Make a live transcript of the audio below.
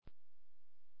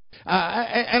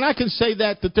And I can say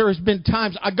that there has been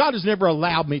times, God has never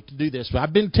allowed me to do this, but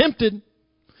I've been tempted.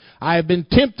 I have been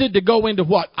tempted to go into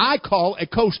what I call a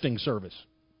coasting service.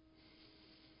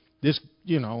 Just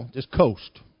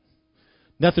coast.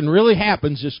 Nothing really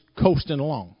happens, just coasting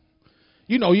along.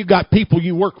 You got people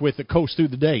you work with that coast through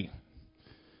the day.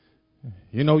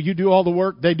 You do all the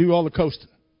work, they do all the coasting.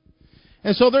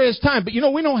 And so there is time, but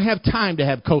we don't have time to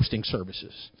have coasting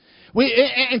services.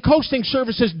 And coasting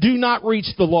services do not reach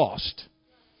the lost.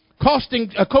 Coasting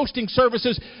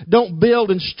services don't build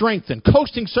and strengthen.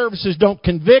 Coasting services don't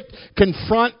convict,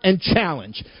 confront, and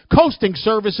challenge. Coasting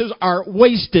services are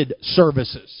wasted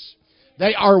services.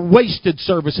 They are wasted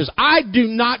services. I do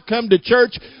not come to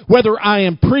church whether I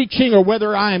am preaching or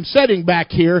whether I am sitting back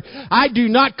here. I do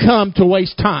not come to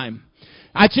waste time.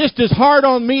 It's just as hard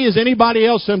on me as anybody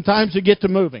else sometimes to get to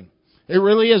moving. It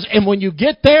really is. And when you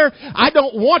get there, I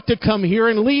don't want to come here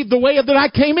and leave the way that I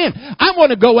came in. I want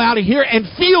to go out of here and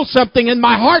feel something in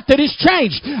my heart that has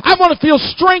changed. I want to feel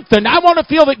strengthened. I want to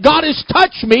feel that God has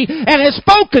touched me and has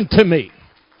spoken to me.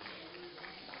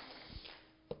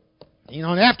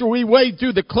 And after we wade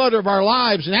through the clutter of our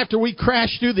lives, and after we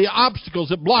crash through the obstacles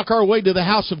that block our way to the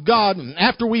house of God, and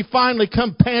after we finally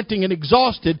come panting and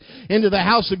exhausted into the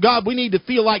house of God, we need to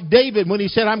feel like David when he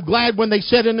said, I'm glad when they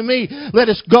said unto me, let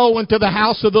us go into the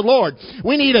house of the Lord.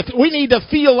 We need to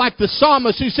feel like the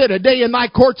psalmist who said, a day in thy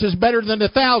courts is better than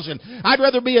 1,000. I'd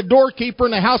rather be a doorkeeper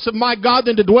in the house of my God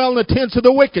than to dwell in the tents of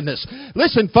the wickedness.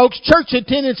 Listen, folks, church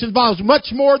attendance involves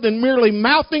much more than merely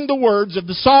mouthing the words of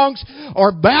the songs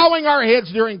or bowing our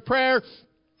heads during prayer,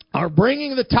 or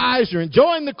bringing the tithes, or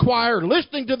enjoying the choir, or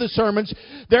listening to the sermons.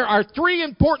 There are 3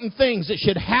 important things that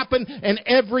should happen in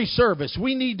every service.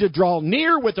 We need to draw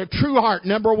near with a true heart,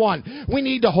 number 1. We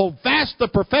need to hold fast the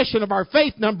profession of our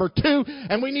faith, number 2.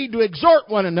 And we need to exhort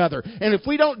one another. And if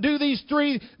we don't do these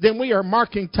 3, then we are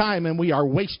marking time and we are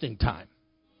wasting time.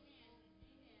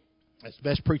 That's the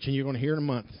best preaching you're going to hear in a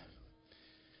month.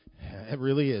 It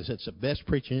really is. It's the best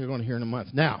preaching you're going to hear in a month.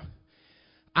 Now,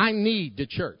 I need the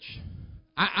church.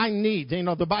 I need,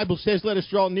 the Bible says, let us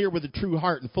draw near with a true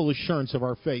heart and full assurance of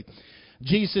our faith.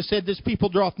 Jesus said, this people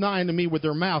draweth nigh unto me with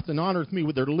their mouth and honoreth me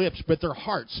with their lips, but their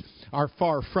hearts are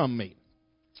far from me.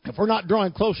 If we're not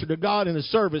drawing closer to God in the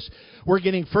service, we're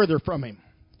getting further from Him.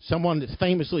 Someone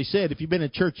famously said, if you've been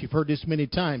in church, you've heard this many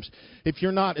times, if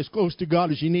you're not as close to God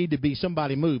as you need to be,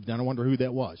 somebody moved. And I wonder who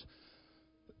that was.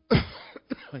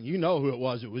 You know who it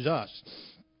was. It was us.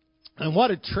 And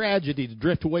what a tragedy to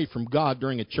drift away from God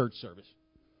during a church service.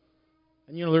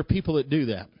 And there are people that do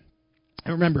that.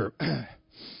 I remember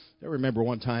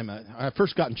one time I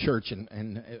first got in church,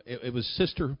 and it was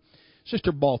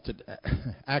Sister Balt that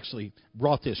actually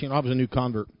brought this. I was a new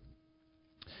convert.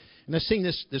 And I seen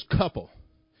this couple.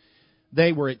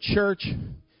 They were at church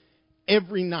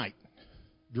every night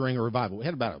during a revival. We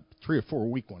had about a 3 or 4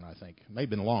 week one, I think. It may have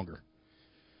been longer.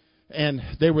 And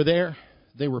they were there.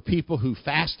 They were people who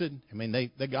fasted.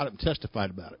 They got up and testified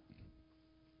about it.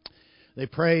 They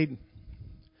prayed.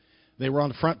 They were on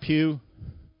the front pew.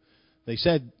 They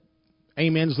said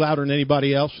amens louder than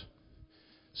anybody else.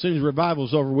 As soon as revival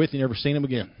was over with, you never seen them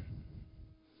again.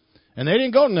 And they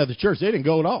didn't go to another church. They didn't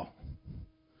go at all.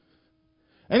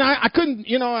 And I couldn't,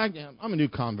 I'm a new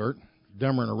convert,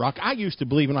 dumber than a rock. I used to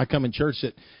believe when I come in church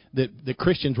that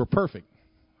Christians were perfect.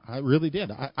 I really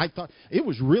did. I thought it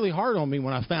was really hard on me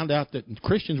when I found out that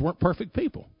Christians weren't perfect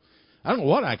people. I don't know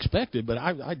what I expected, but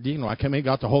I came in,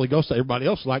 got the Holy Ghost. Everybody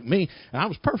else liked me, and I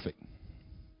was perfect.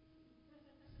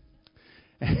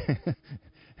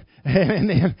 And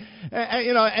then,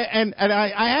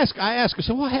 I asked her,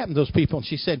 so what happened to those people? And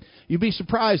she said, you'd be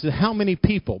surprised at how many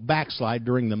people backslide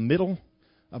during the middle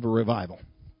of a revival.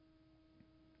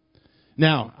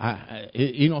 Now,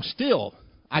 still,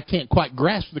 I can't quite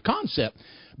grasp the concept,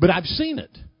 but I've seen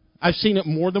it. I've seen it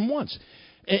more than once.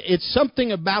 It's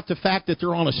something about the fact that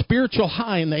they're on a spiritual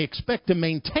high and they expect to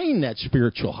maintain that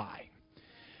spiritual high.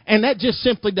 And that just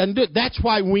simply doesn't do it. That's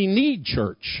why we need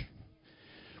church.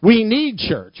 We need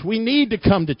church. We need to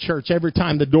come to church every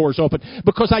time the door's open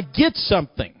because I get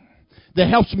something that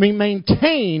helps me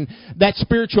maintain that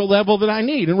spiritual level that I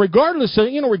need. And regardless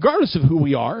of who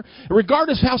we are,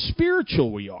 regardless of how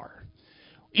spiritual we are,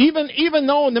 even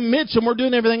though in the midst of we're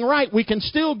doing everything right, we can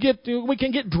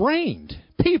get drained.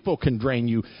 People can drain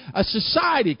you. A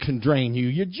society can drain you.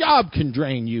 Your job can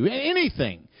drain you.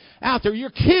 Anything out there.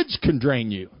 Your kids can drain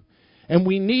you. And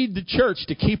we need the church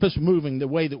to keep us moving the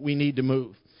way that we need to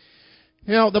move.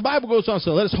 The Bible goes on,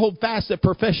 so let us hold fast the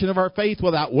profession of our faith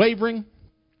without wavering,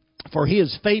 for He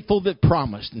is faithful that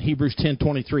promised, in Hebrews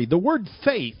 10:23. The word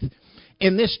faith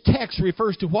in this text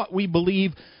refers to what we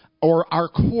believe or our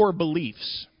core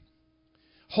beliefs.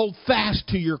 Hold fast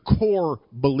to your core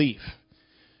belief.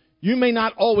 You may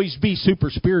not always be super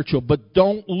spiritual, but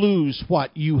don't lose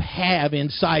what you have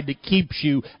inside that keeps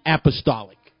you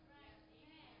apostolic.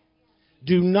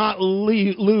 Do not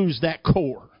lose that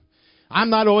core. I'm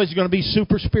not always going to be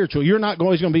super spiritual. You're not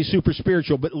always going to be super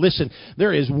spiritual. But listen,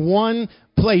 there is one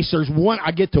place,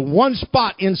 I get to one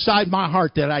spot inside my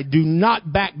heart that I do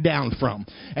not back down from.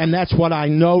 And that's what I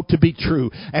know to be true.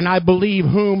 And I believe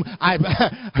whom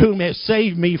has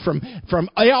saved me from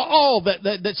all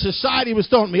that society was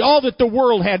throwing at me, all that the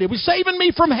world had. It was saving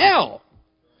me from hell.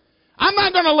 I'm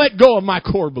not going to let go of my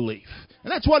core belief.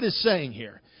 And that's what it's saying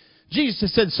here.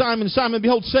 Jesus said, Simon, Simon,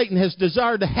 behold, Satan has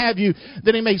desired to have you,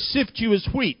 that he may sift you as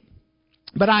wheat.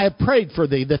 But I have prayed for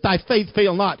thee, that thy faith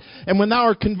fail not. And when thou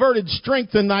art converted,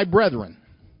 strengthen thy brethren.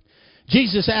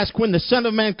 Jesus asked, when the Son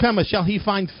of Man cometh, shall he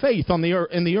find faith in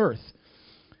the earth?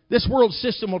 This world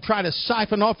system will try to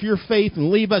siphon off your faith and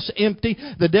leave us empty.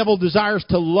 The devil desires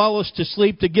to lull us to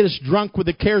sleep, to get us drunk with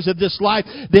the cares of this life,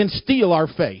 then steal our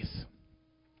faith.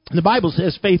 The Bible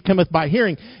says faith cometh by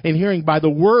hearing, and hearing by the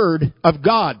Word of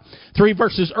God. 3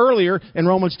 verses earlier, in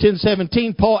Romans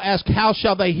 10:17, Paul asked, how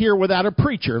shall they hear without a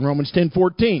preacher? In Romans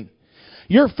 10:14.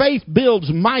 Your faith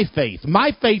builds my faith.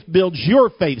 My faith builds your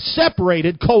faith.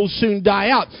 Separated, coals soon die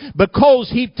out. But coals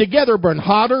heaped together burn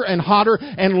hotter and hotter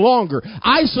and longer.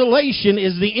 Isolation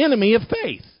is the enemy of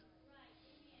faith.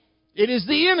 It is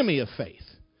the enemy of faith.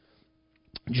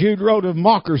 Jude wrote of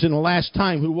mockers in the last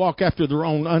time who walk after their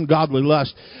own ungodly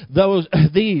lust.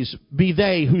 These be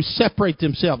they who separate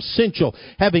themselves, sensual,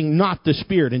 having not the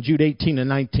Spirit, in Jude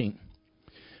 18-19.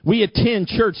 We attend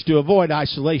church to avoid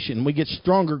isolation. We get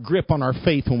stronger grip on our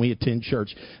faith when we attend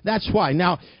church. That's why.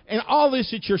 Now, in all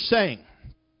this that you're saying,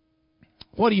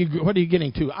 what are you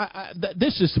getting to?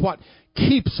 This is what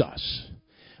keeps us.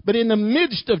 But in the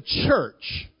midst of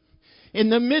church, in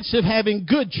the midst of having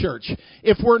good church,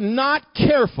 if we're not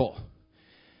careful,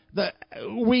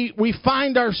 we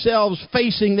find ourselves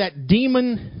facing that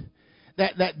demon,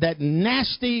 that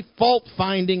nasty fault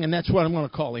finding, and that's what I'm going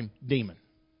to call him, demon.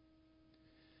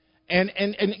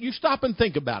 And you stop and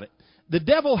think about it. The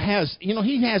devil has,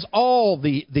 he has all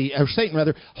or Satan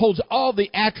rather, holds all the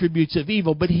attributes of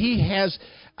evil, but he has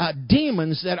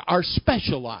demons that are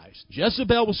specialized.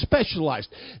 Jezebel was specialized.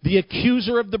 The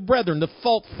accuser of the brethren, the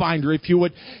fault finder, if you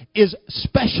would, is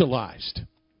specialized.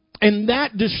 And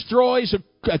that destroys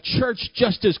a church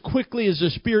just as quickly as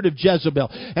the spirit of Jezebel.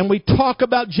 And we talk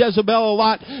about Jezebel a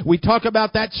lot. We talk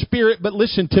about that spirit. But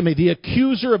listen to me. The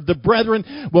accuser of the brethren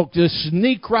will just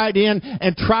sneak right in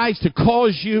and tries to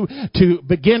cause you to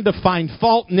begin to find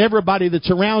fault in everybody that's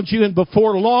around you. And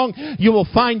before long, you will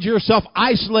find yourself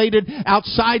isolated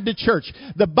outside the church.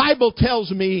 The Bible tells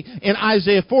me in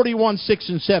Isaiah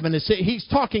 41:6-7, he's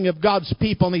talking of God's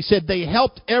people. And he said, they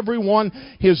helped everyone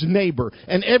his neighbor.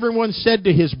 And everyone said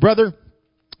to his brother,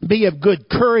 be of good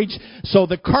courage. So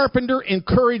the carpenter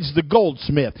encouraged the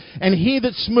goldsmith, and he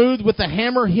that smoothed with the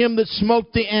hammer him that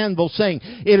smote the anvil, saying,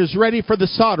 it is ready for the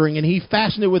soldering. And he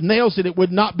fastened it with nails that it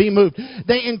would not be moved.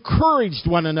 They encouraged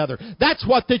one another. That's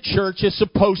what the church is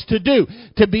supposed to do.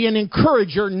 To be an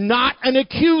encourager, not an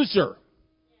accuser.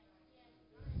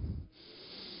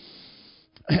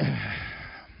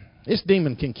 This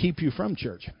demon can keep you from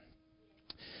church.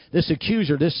 This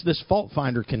accuser, this fault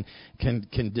finder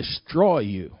can destroy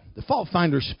you. The fault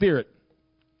finder's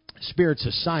spirit's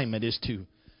assignment is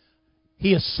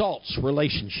he assaults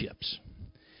relationships.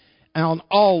 And on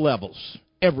all levels,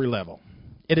 every level.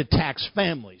 It attacks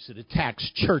families. It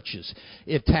attacks churches.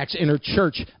 It attacks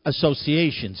interchurch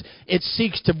associations. It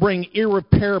seeks to bring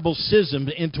irreparable schism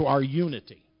into our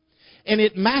unity. And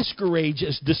it masquerades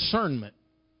as discernment.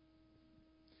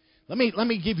 Let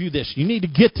me give you this. You need to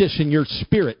get this in your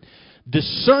spirit.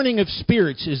 Discerning of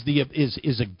spirits is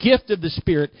a gift of the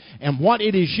Spirit, and what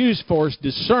it is used for is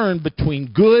discern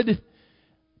between good,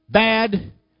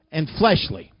 bad, and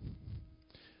fleshly.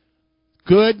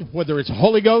 Good, whether it's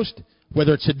Holy Ghost,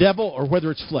 whether it's the devil, or whether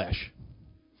it's flesh.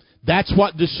 That's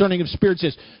what discerning of spirits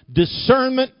is.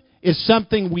 Discernment is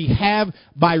something we have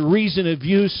by reason of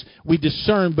use. We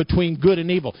discern between good and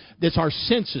evil. That's our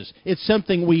senses. It's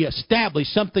something we establish,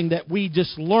 something that we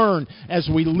just learn as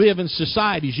we live in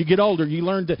society. As you get older, you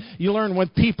learn when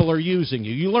people are using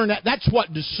you. You learn that. That's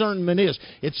what discernment is.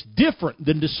 It's different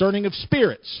than discerning of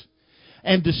spirits.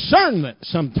 And discernment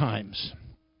sometimes,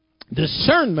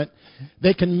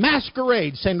 they can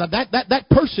masquerade, saying that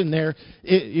person there,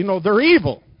 they're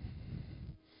evil.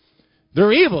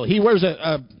 They're evil. He wears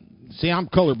see, I'm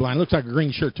colorblind. It looks like a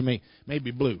green shirt to me.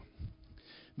 Maybe blue.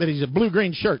 But he's a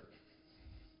blue-green shirt.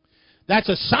 That's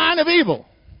a sign of evil.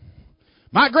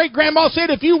 My great-grandma said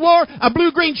if you wore a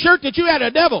blue-green shirt that you had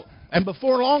a devil. And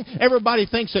before long, everybody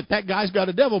thinks that guy's got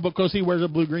a devil because he wears a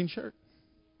blue-green shirt.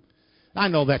 I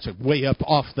know that's a way up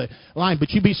off the line,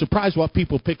 but you'd be surprised what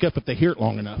people pick up if they hear it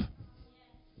long enough.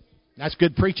 That's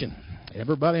good preaching.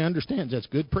 Everybody understands that's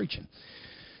good preaching.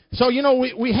 So,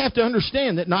 we have to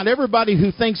understand that not everybody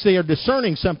who thinks they are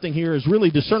discerning something here is really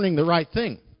discerning the right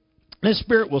thing. This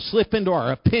spirit will slip into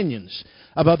our opinions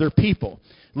of other people,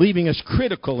 leaving us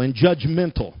critical and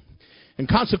judgmental. And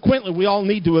consequently, we all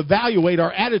need to evaluate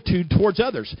our attitude towards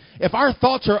others. If our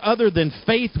thoughts are other than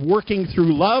faith working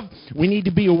through love, we need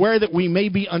to be aware that we may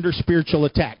be under spiritual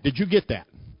attack. Did you get that?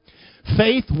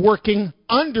 Faith working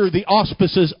under the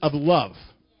auspices of love.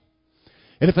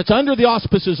 And if it's under the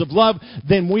auspices of love,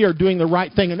 then we are doing the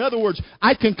right thing. In other words,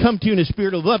 I can come to you in a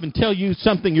spirit of love and tell you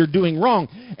something you're doing wrong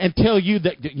and tell you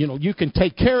that, you can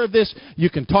take care of this,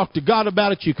 you can talk to God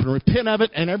about it, you can repent of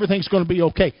it, and everything's going to be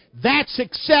okay. That's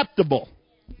acceptable.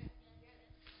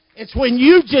 It's when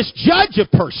you just judge a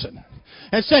person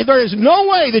and say there is no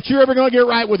way that you're ever going to get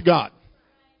right with God.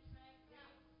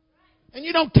 And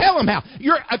you don't tell them how.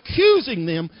 You're accusing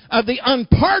them of the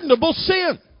unpardonable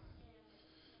sin.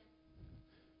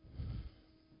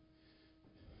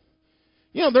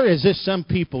 There is some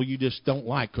people you just don't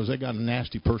like because they got a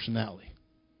nasty personality.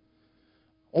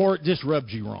 Or it just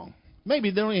rubs you wrong. Maybe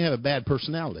they don't even have a bad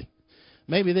personality.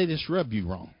 Maybe they just rub you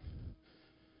wrong.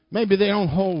 Maybe they don't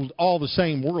hold all the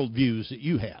same worldviews that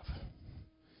you have.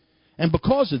 And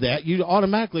because of that, you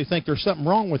automatically think there's something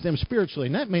wrong with them spiritually.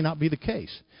 And that may not be the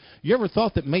case. You ever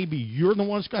thought that maybe you're the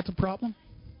one that's got the problem?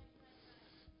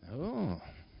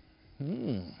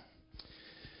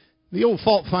 The old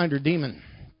fault finder demon.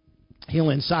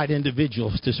 He'll incite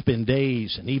individuals to spend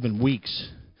days and even weeks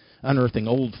unearthing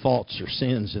old faults or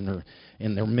sins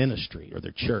in their ministry or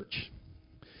their church.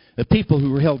 The people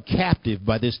who were held captive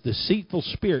by this deceitful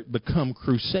spirit become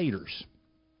crusaders,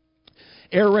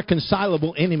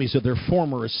 irreconcilable enemies of their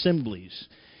former assemblies.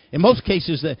 In most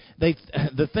cases,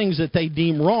 the things that they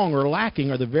deem wrong or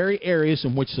lacking are the very areas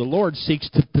in which the Lord seeks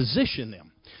to position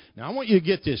them. Now, I want you to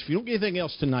get this. If you don't get anything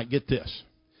else tonight, get this.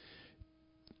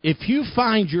 If you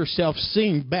find yourself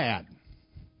seeing bad,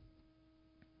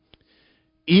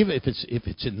 even if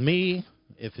it's in me,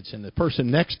 if it's in the person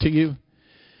next to you,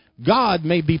 God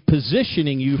may be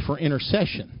positioning you for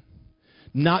intercession,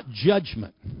 not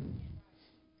judgment.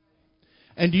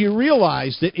 And do you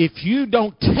realize that if you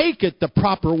don't take it the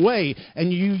proper way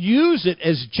and you use it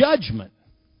as judgment,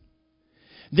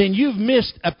 then you've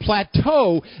missed a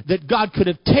plateau that God could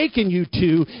have taken you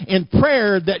to in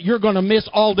prayer that you're going to miss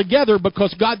altogether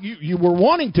because God, you were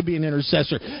wanting to be an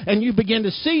intercessor. And you begin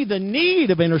to see the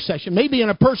need of intercession, maybe in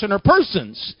a person or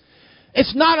persons.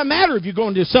 It's not a matter of you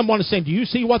going to someone and saying, do you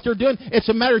see what they're doing? It's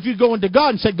a matter of you going to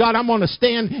God and say, God, I'm going to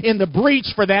stand in the breach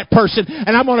for that person, and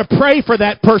I'm going to pray for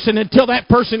that person until that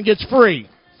person gets free.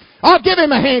 I'll give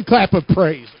him a hand clap of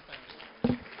praise.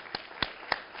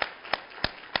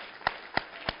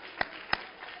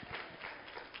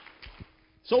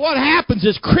 So what happens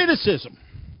is criticism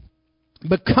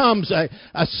becomes a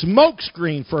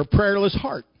smokescreen for a prayerless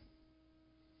heart.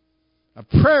 A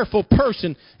prayerful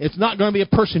person is not going to be a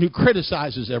person who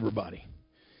criticizes everybody.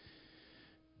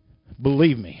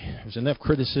 Believe me, there's enough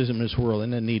criticism in this world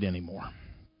and doesn't need any more.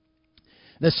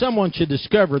 That someone should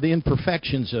discover the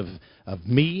imperfections of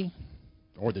me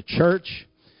or the church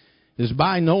is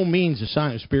by no means a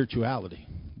sign of spirituality.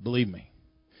 Believe me.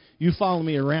 You follow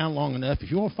me around long enough.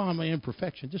 If you want to find my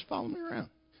imperfection, just follow me around.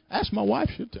 Ask my wife,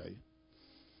 she'll tell you.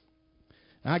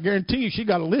 And I guarantee you she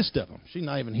got a list of them. She's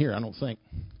not even here, I don't think.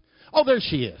 Oh, there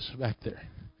she is, back there.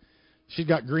 She's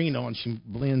got green on. She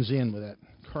blends in with that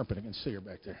carpet. I can see her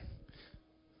back there.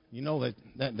 You know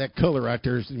that color right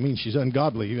there means she's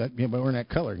ungodly. You got by wearing that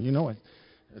color. You know it.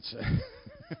 It's,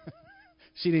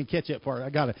 she didn't catch that part. I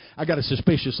got a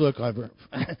suspicious look.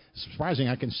 Surprising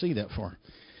I can see that far.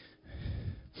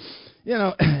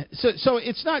 So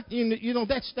it's not,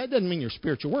 that doesn't mean you're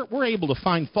spiritual. We're able to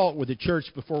find fault with the church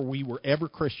before we were ever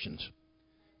Christians.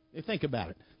 Think about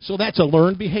it. So that's a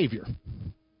learned behavior.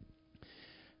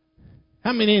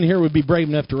 How many in here would be brave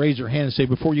enough to raise their hand and say,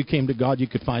 before you came to God, you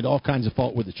could find all kinds of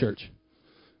fault with the church?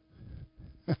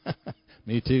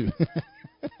 Me too.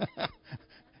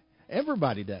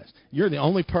 Everybody does. You're the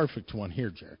only perfect one here,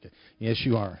 Jericho. Yes,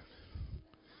 you are.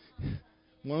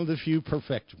 One of the few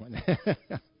perfect ones.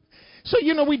 So,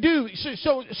 we do.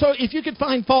 So if you could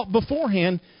find fault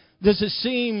beforehand, does it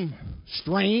seem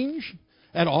strange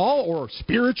at all or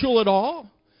spiritual at all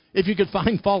if you could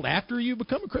find fault after you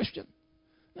become a Christian?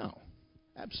 No,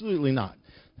 absolutely not.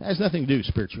 It has nothing to do with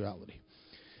spirituality.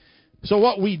 So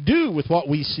what we do with what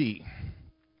we see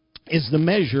is the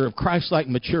measure of Christ-like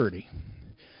maturity.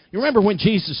 You remember when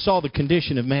Jesus saw the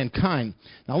condition of mankind.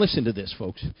 Now listen to this,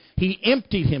 folks. He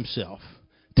emptied himself,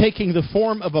 taking the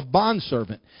form of a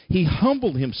bondservant. He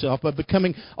humbled himself by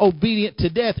becoming obedient to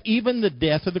death, even the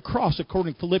death of the cross,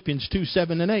 according to Philippians 2,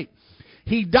 7, and 8.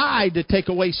 He died to take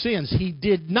away sins. He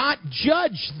did not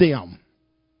judge them.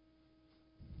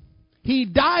 He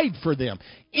died for them.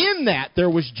 In that, there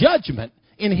was judgment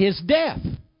in his death.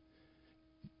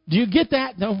 Do you get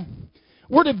that? No.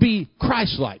 We're to be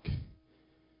Christ-like.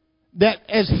 That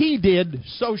as he did,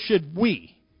 so should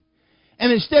we.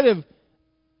 And instead of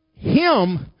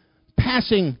him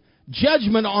passing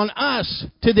judgment on us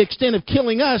to the extent of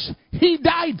killing us, he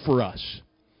died for us.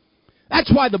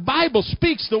 That's why the Bible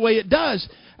speaks the way it does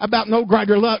about no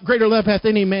greater love hath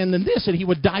any man than this, that he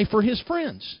would die for his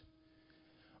friends.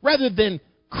 Rather than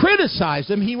criticize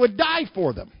them, he would die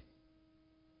for them.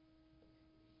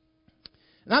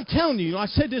 And I'm telling you, I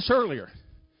said this earlier,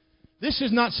 this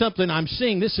is not something I'm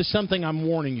seeing. This is something I'm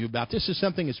warning you about. This is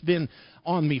something that's been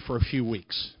on me for a few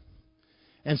weeks.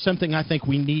 And something I think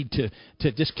we need to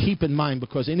just keep in mind,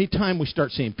 because anytime we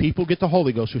start seeing people get the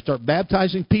Holy Ghost, we start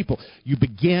baptizing people, you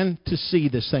begin to see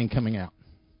this thing coming out.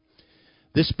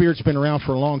 This Spirit's been around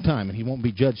for a long time, and he won't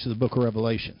be judged to the book of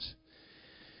Revelations.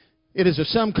 It is of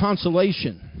some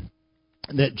consolation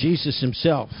that Jesus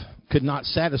himself could not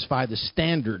satisfy the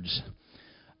standards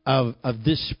of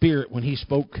this Spirit when he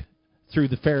spoke through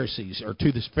the Pharisees, or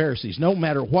to the Pharisees. No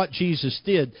matter what Jesus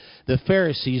did, the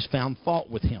Pharisees found fault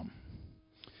with him.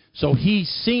 So he's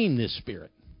seen this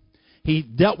Spirit. He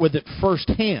dealt with it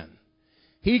firsthand.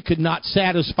 He could not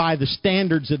satisfy the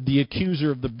standards of the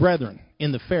accuser of the brethren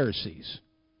in the Pharisees.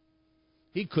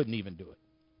 He couldn't even do it.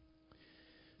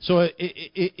 So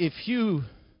if you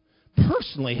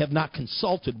personally have not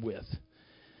consulted with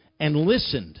and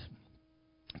listened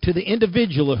to the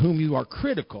individual of whom you are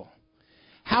critical,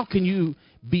 how can you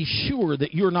be sure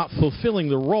that you're not fulfilling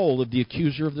the role of the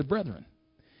accuser of the brethren?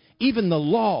 Even the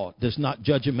law does not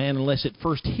judge a man unless it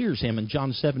first hears him in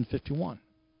John 7:51.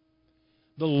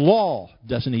 The law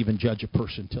doesn't even judge a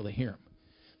person until they hear him.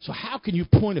 So how can you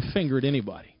point a finger at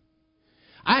anybody?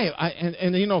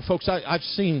 And you know, folks, I've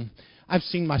seen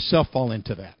myself fall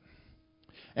into that.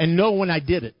 And know when I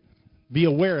did it. Be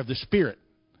aware of the Spirit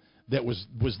that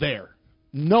was there.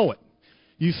 Know it.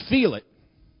 You feel it.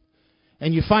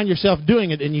 And you find yourself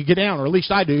doing it, and you get down, or at least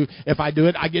I do. If I do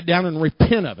it, I get down and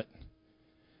repent of it.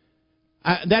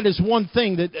 That is one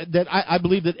thing that I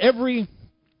believe that every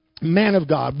man of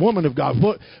God, woman of God,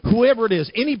 whoever it is,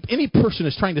 any person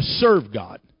is trying to serve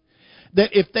God,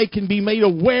 that if they can be made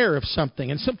aware of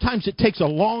something, and sometimes it takes a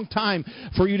long time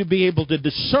for you to be able to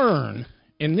discern,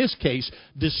 in this case,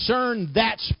 discern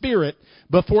that Spirit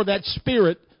before that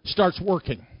Spirit starts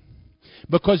working.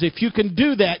 Because if you can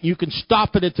do that, you can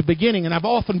stop it at the beginning. And I've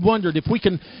often wondered if we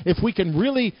can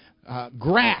really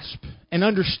grasp and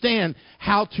understand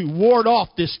how to ward off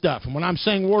this stuff. And when I'm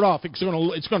saying ward off, it's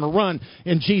going to run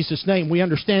in Jesus' name. We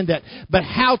understand that. But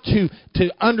how to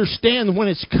understand when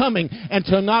it's coming and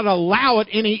to not allow it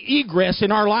any egress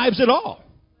in our lives at all.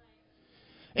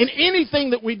 In anything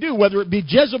that we do, whether it be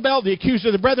Jezebel, the accuser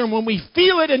of the brethren, when we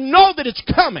feel it and know that it's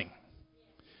coming,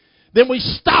 then we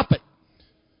stop it.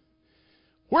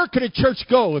 Where could a church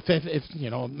go if you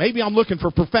know, maybe I'm looking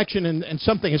for perfection and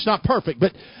something it's not perfect,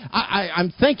 but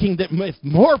I'm thinking that if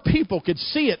more people could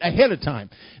see it ahead of time,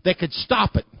 they could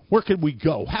stop it. Where could we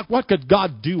go? What could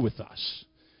God do with us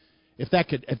if that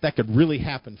could really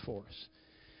happen for us?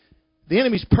 The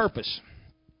enemy's purpose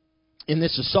in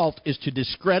this assault is to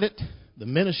discredit the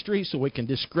ministry so we can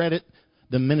discredit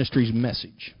the ministry's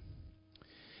message.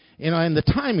 You know, and the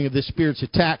timing of this Spirit's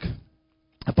attack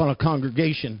upon a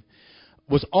congregation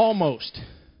was almost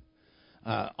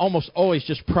always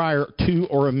just prior to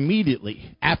or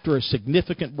immediately after a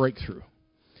significant breakthrough.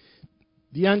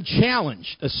 The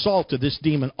unchallenged assault of this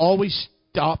demon always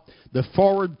stopped the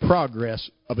forward progress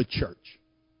of a church.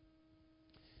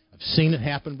 I've seen it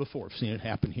happen before. I've seen it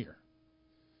happen here.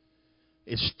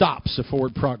 It stops the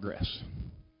forward progress.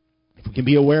 If we can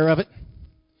be aware of it,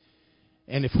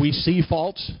 and if we see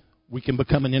faults, we can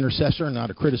become an intercessor and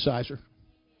not a criticizer.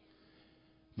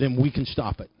 Then we can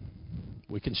stop it.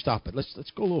 We can stop it.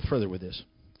 Let's go a little further with this.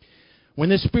 When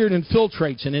this Spirit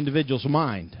infiltrates an individual's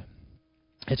mind,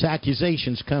 its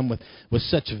accusations come with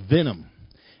such venom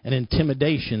and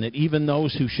intimidation that even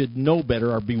those who should know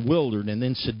better are bewildered and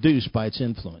then seduced by its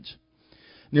influence.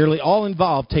 Nearly all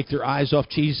involved take their eyes off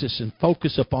Jesus and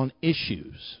focus upon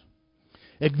issues,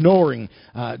 ignoring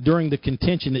during the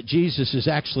contention that Jesus is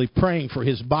actually praying for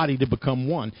his body to become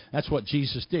one. That's what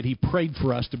Jesus did. He prayed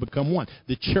for us to become one.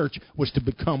 The church was to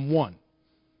become one.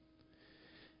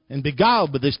 And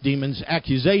beguiled by this demon's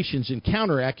accusations and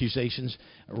counter-accusations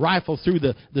rifle through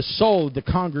the soul of the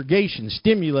congregation,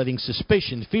 stimulating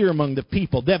suspicion, fear among the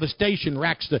people. Devastation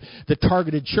racks the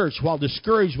targeted church, while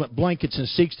discouragement blankets and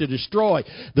seeks to destroy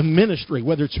the ministry,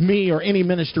 whether it's me or any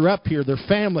minister up here, their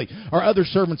family, or other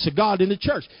servants of God in the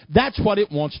church. That's what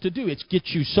it wants to do. It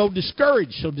gets you so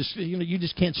discouraged, you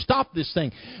just can't stop this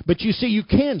thing. But you see, you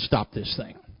can stop this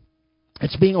thing.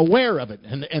 It's being aware of it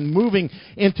and moving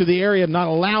into the area of not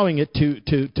allowing it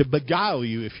to beguile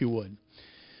you, if you would.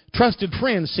 Trusted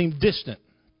friends seem distant.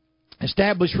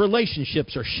 Established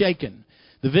relationships are shaken.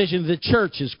 The vision of the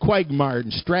church is quagmired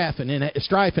and strife and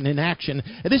inaction.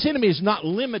 And this enemy is not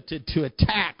limited to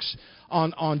attacks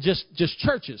on just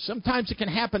churches. Sometimes it can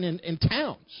happen in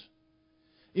towns.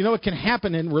 It can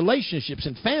happen in relationships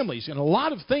and families and a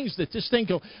lot of things that this thing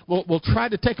will try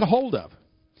to take a hold of.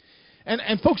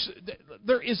 And folks,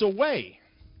 there is a way.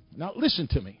 Now listen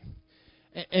to me.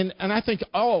 And I think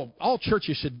all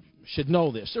churches should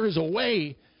know this. There is a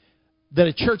way that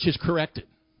a church is corrected.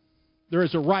 There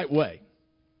is a right way.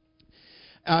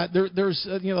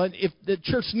 If the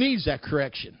church needs that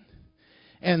correction,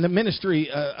 and the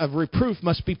ministry of reproof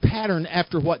must be patterned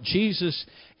after what Jesus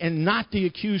and not the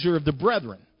accuser of the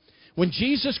brethren. When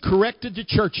Jesus corrected the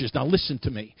churches, now listen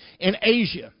to me, in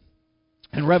Asia,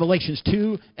 in Revelations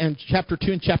 2 and chapter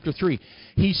 2 and chapter 3,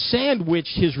 he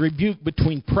sandwiched his rebuke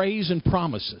between praise and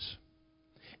promises.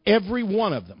 Every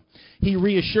one of them. He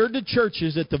reassured the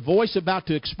churches that the voice about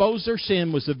to expose their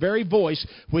sin was the very voice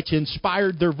which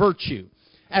inspired their virtue.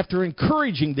 After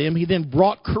encouraging them, he then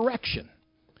brought correction.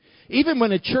 Even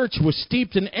when a church was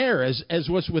steeped in error, as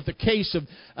was with the case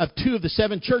of 2 of the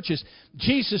 7 churches,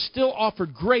 Jesus still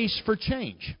offered grace for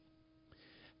change.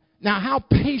 Now, how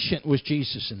patient was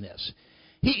Jesus in this?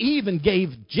 He even gave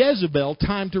Jezebel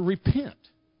time to repent.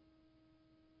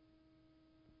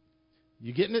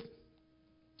 You getting it?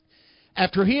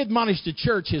 After he admonished the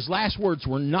church, his last words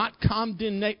were not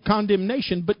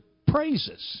condemnation, but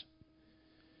praises.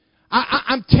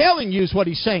 I'm telling you is what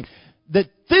he's saying, that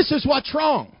this is what's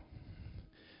wrong.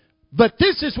 But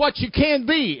this is what you can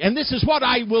be, and this is what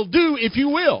I will do if you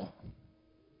will.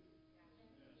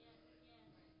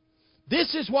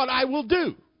 This is what I will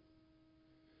do.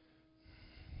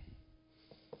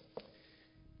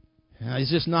 Now,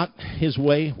 is this not his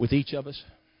way with each of us?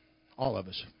 All of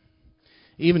us.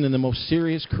 Even in the most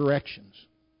serious corrections,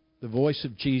 the voice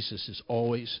of Jesus is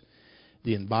always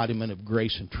the embodiment of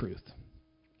grace and truth.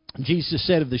 Jesus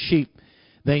said of the sheep,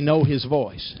 they know his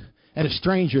voice. And a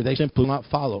stranger they simply will not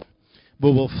follow,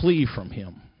 but will flee from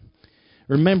him.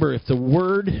 Remember, if the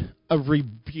word of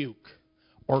rebuke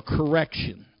or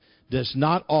correction does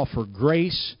not offer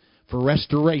grace for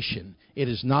restoration, it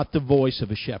is not the voice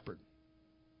of a shepherd.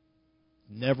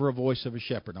 Never a voice of a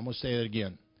shepherd. I'm going to say that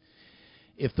again.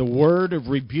 If the word of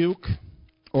rebuke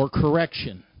or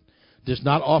correction does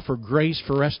not offer grace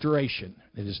for restoration,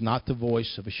 it is not the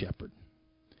voice of a shepherd.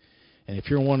 And if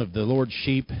you're one of the Lord's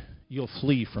sheep, you'll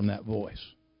flee from that voice.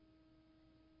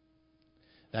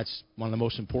 That's one of the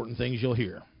most important things you'll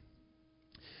hear.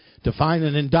 To find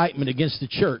an indictment against the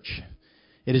church,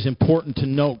 it is important to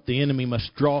note the enemy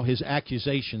must draw his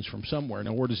accusations from somewhere.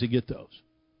 Now, where does he get those?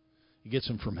 He gets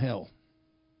them from hell.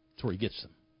 That's where he gets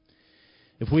them.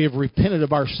 If we have repented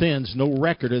of our sins, no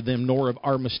record of them nor of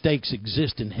our mistakes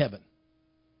exist in heaven.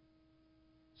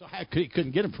 So he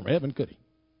couldn't get them from heaven, could he?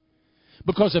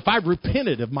 Because if I've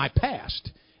repented of my past,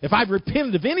 if I've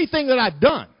repented of anything that I've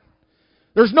done,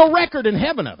 there's no record in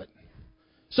heaven of it.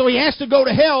 So he has to go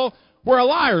to hell where a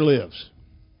liar lives.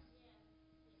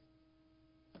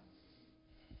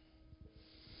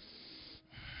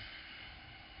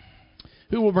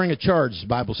 Who will bring a charge, the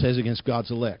Bible says, against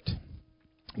God's elect?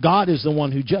 God is the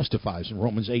one who justifies in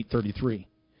Romans 8:33.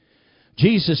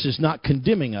 Jesus is not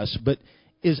condemning us, but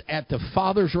is at the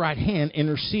Father's right hand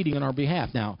interceding on our behalf.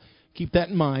 Now, keep that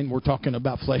in mind. We're talking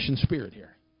about flesh and spirit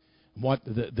here. What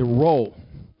the role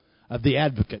of the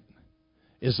advocate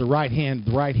is the right hand.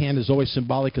 The right hand is always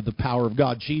symbolic of the power of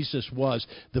God. Jesus was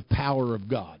the power of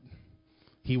God.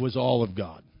 He was all of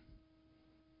God.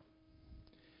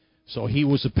 So he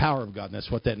was the power of God, and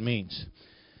that's what that means.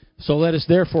 So let us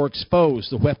therefore expose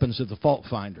the weapons of the fault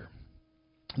finder.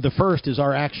 The first is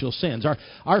our actual sins.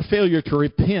 Our failure to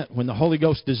repent when the Holy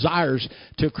Ghost desires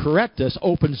to correct us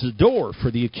opens the door for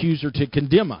the accuser to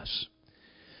condemn us.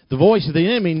 The voice of the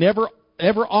enemy never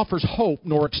ever offers hope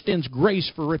nor extends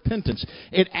grace for repentance.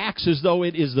 It acts as though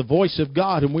it is the voice of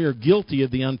God and we are guilty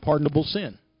of the unpardonable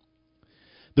sin.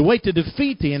 The way to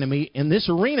defeat the enemy in this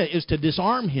arena is to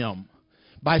disarm him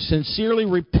by sincerely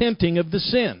repenting of the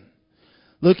sin.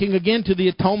 Looking again to the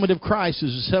atonement of Christ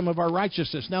as the sum of our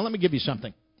righteousness. Now let me give you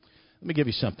something. Let me give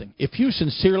you something. If you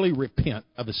sincerely repent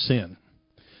of a sin,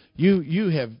 you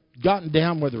have gotten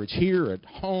down, whether it's here or at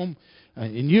home,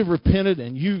 and you've repented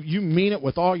and you mean it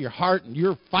with all your heart, and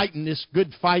you're fighting this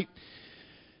good fight,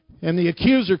 and the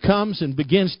accuser comes and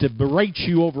begins to berate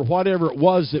you over whatever it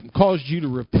was that caused you to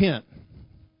repent,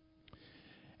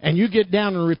 and you get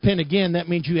down and repent again, that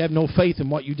means you have no faith in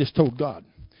what you just told God.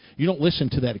 You don't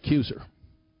listen to that accuser.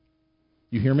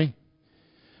 You hear me?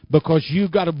 Because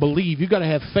you've got to believe, you've got to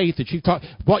have faith that you've taught.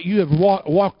 What you have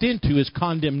walked into is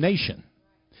condemnation.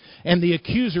 And the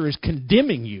accuser is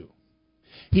condemning you.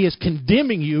 He is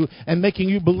condemning you and making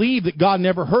you believe that God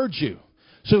never heard you.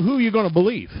 So who are you going to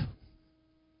believe?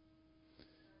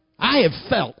 I have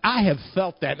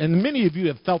felt that, and many of you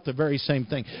have felt the very same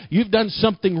thing. You've done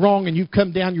something wrong, and you've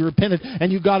come down, you repented,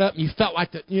 and you got up, and you felt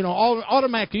like that.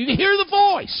 Automatically you hear the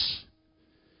voice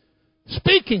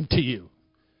speaking to you,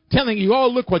 telling you, "Oh,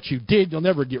 look what you did. You'll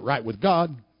never get right with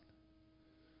God."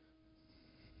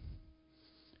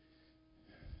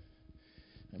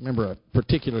 I remember a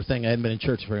particular thing. I hadn't been in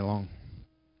church very long.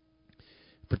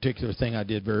 A particular thing I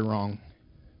did very wrong,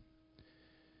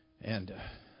 and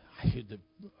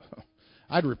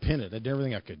I'd repented. I did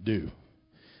everything I could do.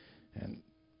 And,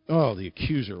 the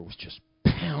accuser was just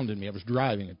pounding me. I was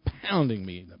driving and pounding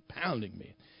me and pounding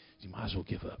me. You might as well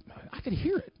give up. I could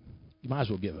hear it. You might as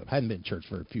well give up. I hadn't been in church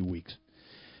for a few weeks.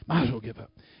 Might as well give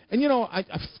up. And,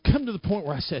 I've come to the point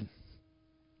where I said,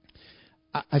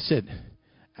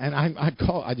 and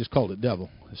I just called it devil.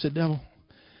 I said, devil,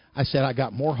 I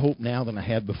got more hope now than I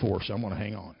had before, so I'm going to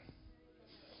hang on.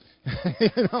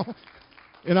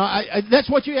 That's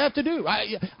what you have to do.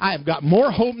 I have got more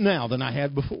hope now than I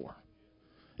had before.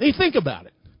 And you think about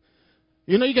it.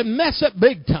 You can mess up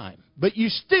big time, but you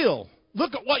still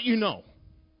look at what you know.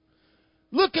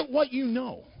 Look at what you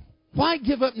know. Why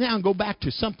give up now and go back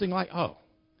to something like,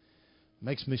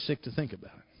 makes me sick to think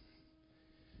about it.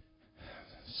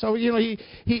 So,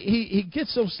 he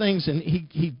gets those things, and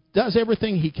he does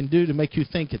everything he can do to make you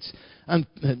think it's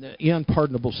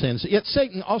unpardonable sins. Yet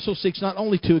Satan also seeks not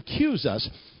only to accuse us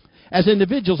as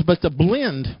individuals, but to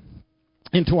blend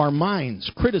into our minds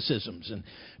criticisms and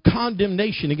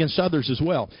condemnation against others as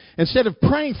well. Instead of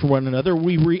praying for one another,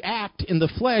 we react in the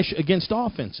flesh against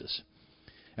offenses.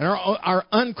 And our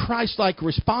unchristlike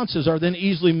responses are then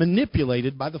easily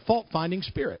manipulated by the fault-finding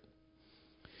spirit.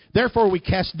 Therefore, we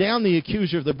cast down the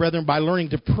accuser of the brethren by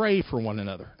learning to pray for one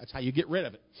another. That's how you get rid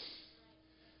of it.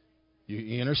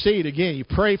 You intercede again. You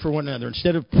pray for one another.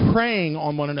 Instead of praying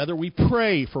on one another, we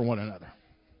pray for one another.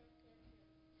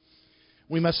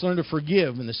 We must learn to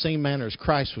forgive in the same manner as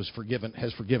Christ has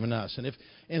forgiven us. And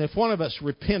if one of us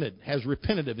has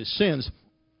repented of his sins,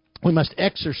 we must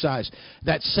exercise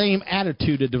that same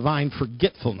attitude of divine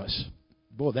forgetfulness.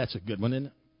 Boy, that's a good one, isn't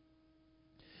it?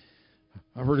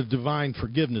 I've heard of divine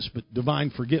forgiveness, but divine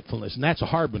forgetfulness, and that's a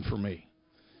hard one for me.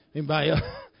 Anybody else?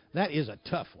 That is a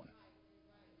tough one.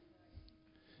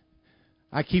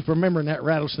 I keep remembering that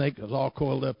rattlesnake that was all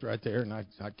coiled up right there, and I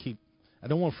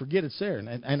don't want to forget it's there.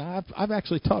 And I've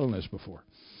actually taught on this before.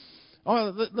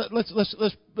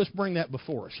 Let's bring that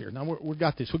before us here. Now we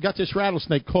got this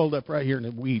rattlesnake coiled up right here in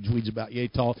the weeds about yay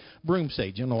tall. Broom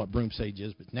sage. You don't know what broom sage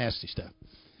is, but nasty stuff.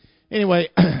 Anyway.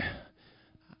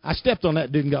 I stepped on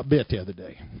that dude and got bit the other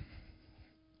day.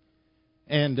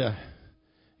 And, I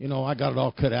got it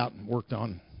all cut out and worked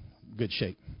on good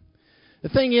shape. The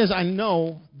thing is, I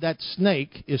know that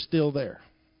snake is still there.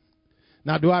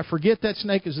 Now, do I forget that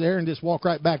snake is there and just walk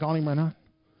right back on him right now?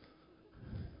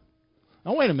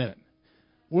 Now, wait a minute.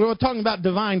 We're talking about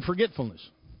divine forgetfulness.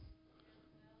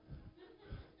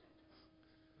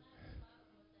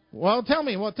 Well, tell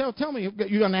me. Tell me.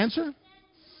 You got an answer?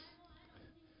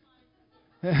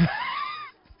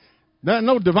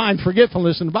 No divine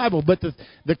forgetfulness in the Bible, but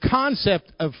the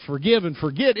concept of forgive and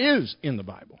forget is in the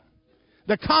Bible.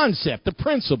 The concept, the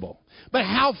principle. But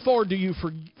how far do you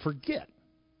forget?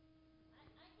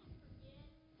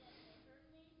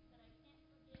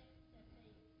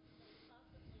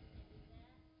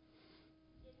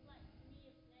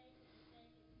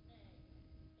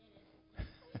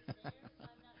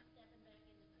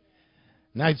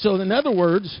 Now, so in other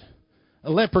words, a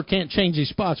leper can't change his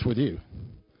spots with you.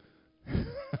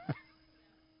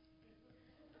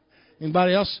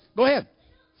 Anybody else? Go ahead.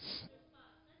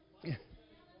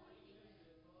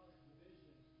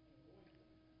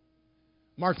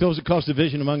 Mark those that cause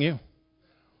division among you.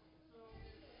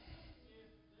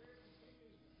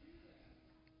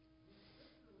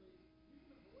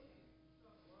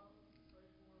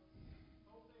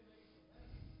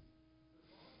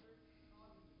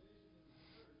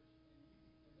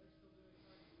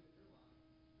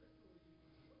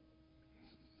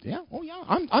 Yeah. Oh, yeah.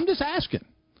 I'm just asking.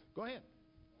 Go ahead.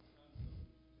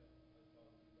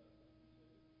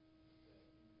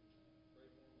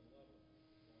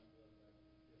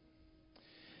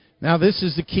 Now, this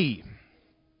is the key.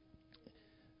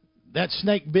 That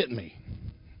snake bit me.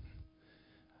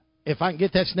 If I can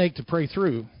get that snake to pray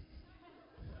through,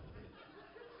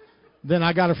 then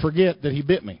I got to forget that he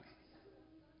bit me.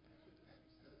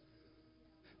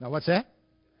 Now, what's that?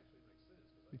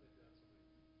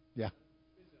 Yeah.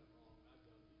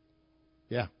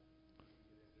 Yeah.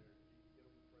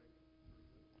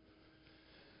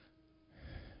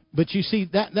 But you see,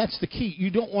 that's the key.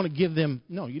 You don't want to give them,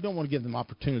 you don't want to give them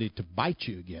opportunity to bite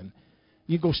you again.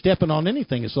 You go stepping on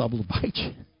anything, it's liable to bite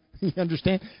you. You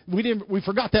understand? We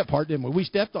forgot that part, didn't we? We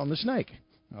stepped on the snake.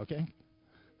 Okay?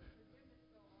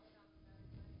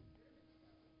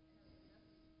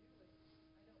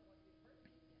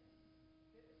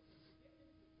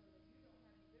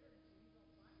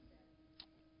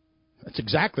 That's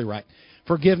exactly right.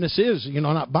 Forgiveness is,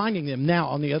 not binding them. Now,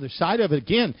 on the other side of it,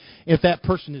 again, if that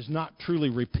person is not truly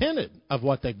repented of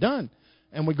what they've done,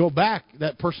 and we go back,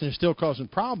 that person is still causing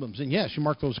problems. And yes, you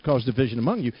mark those that cause division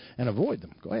among you and avoid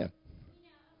them. Go ahead.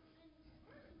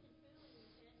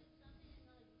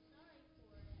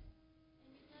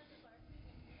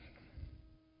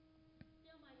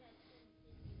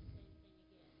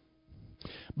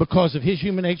 Because of his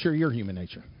human nature or your human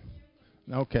nature?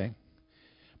 Okay.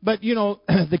 But,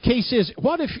 the case is,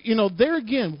 what if, there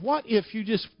again, what if you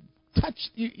just touch,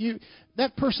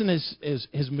 that person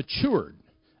has matured.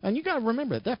 And you got to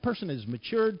remember that person has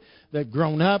matured, they've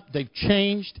grown up, they've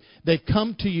changed, they've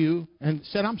come to you and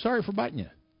said, I'm sorry for biting you.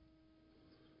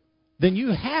 Then you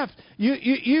have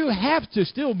to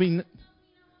still be.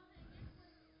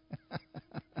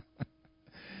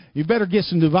 You better get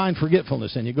some divine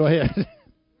forgetfulness in you. Go ahead.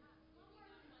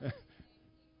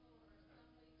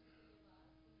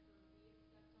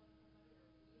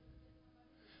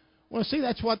 Well, see,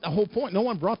 that's what the whole point. No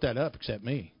one brought that up except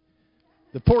me.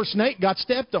 The poor snake got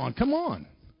stepped on. Come on.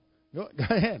 Go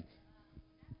ahead.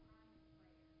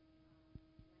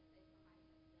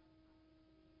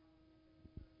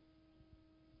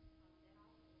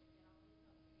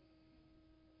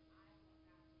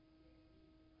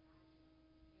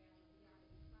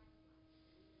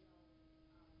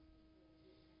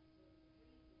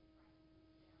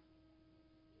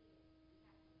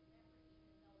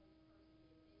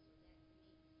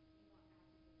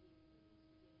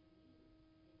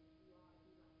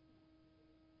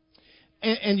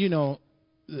 And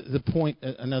the point.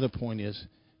 Another point is,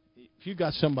 if you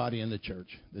got somebody in the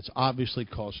church that's obviously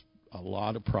caused a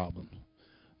lot of problems,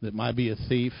 that might be a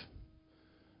thief,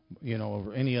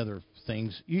 or any other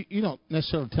things, you don't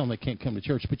necessarily tell them they can't come to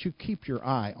church, but you keep your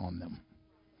eye on them.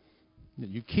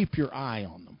 You keep your eye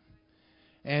on them.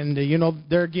 And,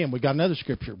 there again, we got another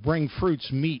scripture. Bring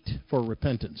fruits meet for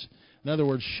repentance. In other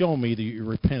words, show me that you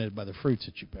repented by the fruits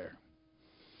that you bear.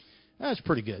 That's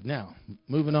pretty good. Now,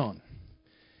 moving on.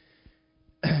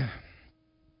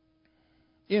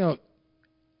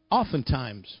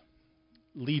 Oftentimes,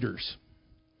 leaders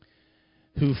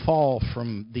who fall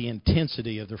from the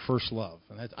intensity of their first love,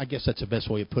 and I guess that's the best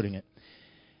way of putting it,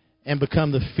 and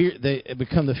become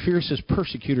the fiercest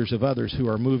persecutors of others who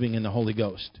are moving in the Holy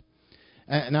Ghost.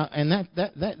 And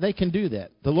that they can do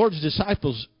that. The Lord's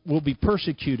disciples will be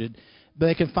persecuted, but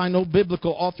they can find no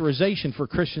biblical authorization for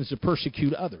Christians to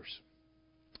persecute others.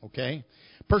 Okay?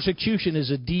 Persecution is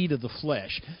a deed of the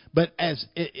flesh. But as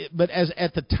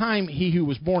at the time he who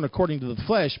was born according to the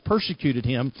flesh persecuted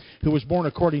him who was born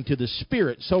according to the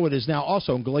Spirit, so it is now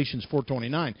also in Galatians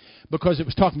 4:29, because it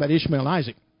was talking about Ishmael and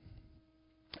Isaac.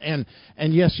 And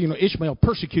yes, Ishmael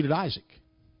persecuted Isaac.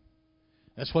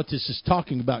 That's what this is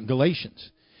talking about in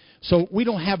Galatians. So we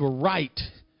don't have a right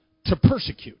to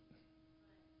persecute.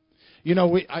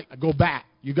 I go back.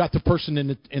 You got the person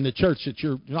in the church that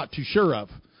you're not too sure of.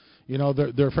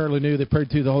 They're fairly new. They prayed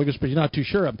through the Holy Ghost, but you're not too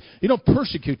sure of them. You don't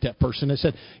persecute that person. They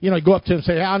said, go up to them and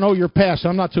say, I know your past.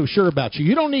 I'm not so sure about you.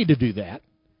 You don't need to do that.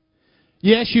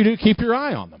 Yes, you do. Keep your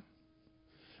eye on them.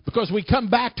 Because we come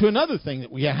back to another thing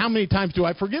that we have. How many times do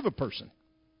I forgive a person?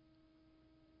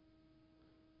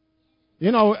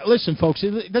 Listen, folks,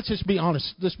 let's just be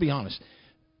honest. Let's be honest.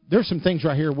 There's some things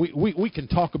right here we can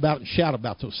talk about and shout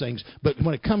about those things, but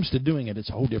when it comes to doing it, it's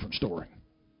a whole different story.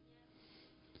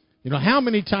 How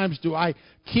many times do I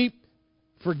keep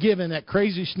forgiving that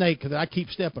crazy snake that I keep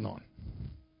stepping on?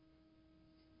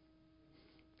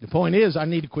 The point is, I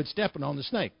need to quit stepping on the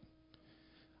snake.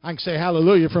 I can say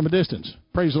hallelujah from a distance.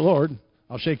 Praise the Lord.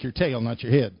 I'll shake your tail, not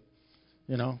your head.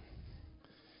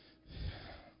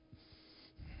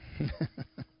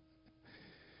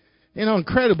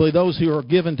 Incredibly, those who are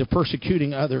given to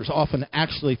persecuting others often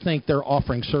actually think they're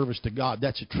offering service to God.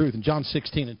 That's the truth. And John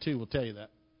 16:2 will tell you that.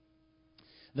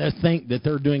 They think that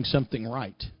they're doing something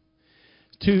right.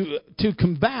 To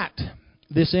combat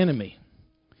this enemy,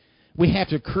 we have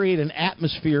to create an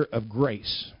atmosphere of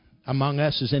grace among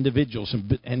us as individuals,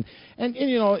 and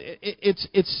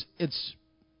it's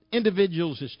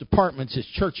individuals, it's departments, it's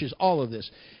churches, all of this.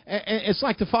 And it's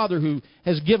like the Father who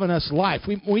has given us life.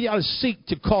 We ought to seek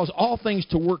to cause all things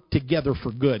to work together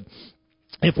for good.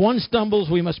 If one stumbles,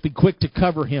 we must be quick to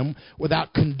cover him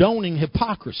without condoning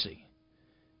hypocrisy.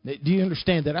 Do you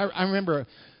understand that? I remember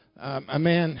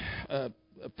a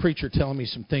preacher telling me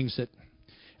some things that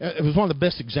it was one of the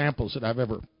best examples that I've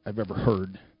ever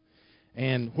heard.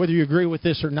 And whether you agree with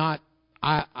this or not,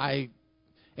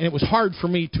 and it was hard for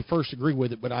me to first agree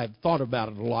with it, but I've thought about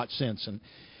it a lot since.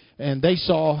 And they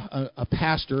saw a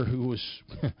pastor who was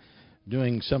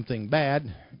doing something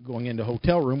bad, going into a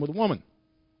hotel room with a woman.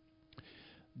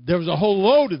 There was a whole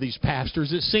load of these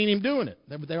pastors that seen him doing it.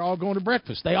 They're all going to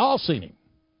breakfast. They all seen him.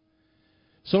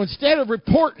 So instead of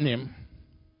reporting him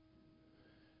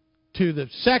to the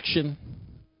section,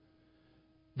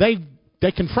 they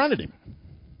confronted him.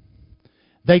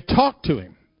 They talked to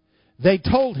him. They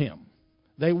told him.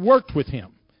 They worked with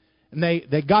him. And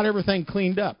they got everything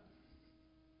cleaned up.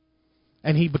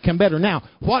 And he became better. Now,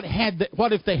 what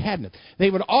if they hadn't?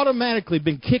 They would automatically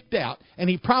been kicked out, and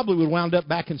he probably would wound up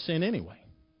back in sin anyway.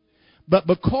 But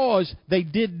because they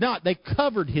did not, they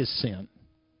covered his sin.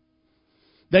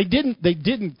 They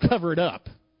didn't cover it up.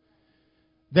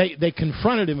 They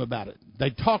confronted him about it. They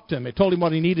talked to him. They told him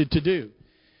what he needed to do.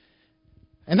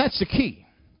 And that's the key.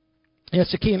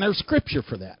 That's the key, and there's scripture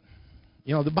for that.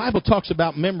 The Bible talks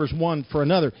about members one for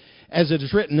another. As it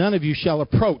is written, none of you shall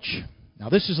approach. Now,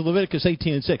 this is Leviticus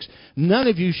 18:6. None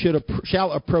of you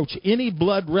shall approach any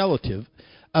blood relative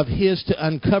of his to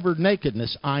uncovered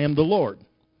nakedness. I am the Lord.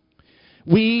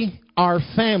 We are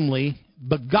family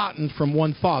begotten from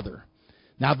one Father.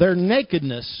 Now, their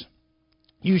nakedness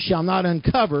you shall not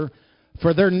uncover,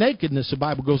 for their nakedness, the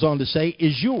Bible goes on to say,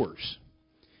 is yours.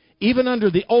 Even under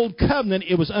the old covenant,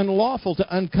 it was unlawful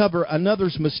to uncover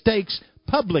another's mistakes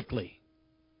publicly.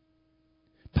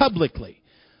 Publicly.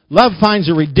 Love finds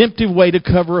a redemptive way to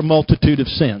cover a multitude of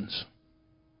sins.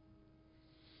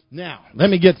 Now, let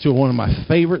me get to one of my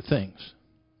favorite things.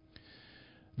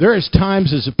 There is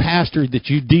times as a pastor that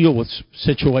you deal with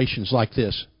situations like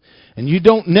this. And you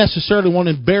don't necessarily want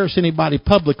to embarrass anybody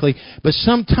publicly, but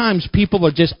sometimes people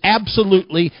are just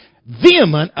absolutely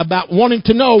vehement about wanting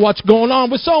to know what's going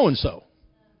on with so-and-so.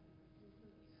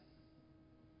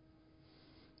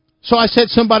 So I set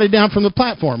somebody down from the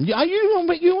platform. You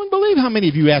wouldn't believe how many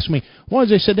of you asked me, why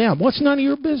did they sit down? What's none of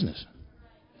your business?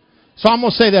 So I'm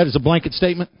going to say that as a blanket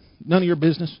statement. None of your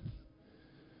business.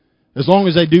 As long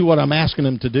as they do what I'm asking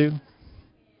them to do.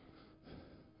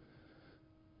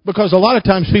 Because a lot of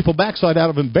times people backslide out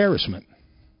of embarrassment.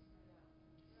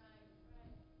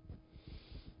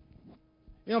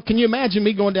 Can you imagine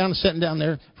me going down and sitting down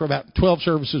there for about 12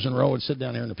 services in a row and sit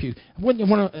down there in the pew?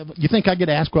 You think I get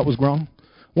asked what was wrong?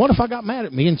 What if I got mad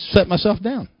at me and set myself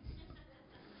down?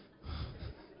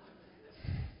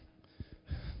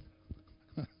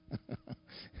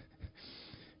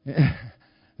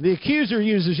 The accuser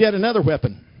uses yet another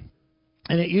weapon,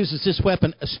 and it uses this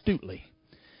weapon astutely.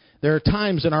 There are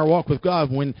times in our walk with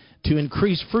God when, to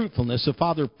increase fruitfulness, the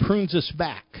Father prunes us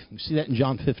back. You see that in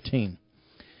John 15.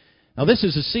 Now, this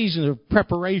is a season of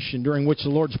preparation during which the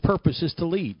Lord's purpose is to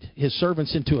lead His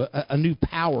servants into a new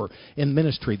power in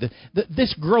ministry.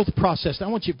 This growth process, I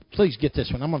want you to please get this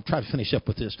one. I'm going to try to finish up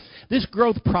with this. This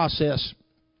growth process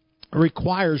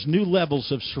requires new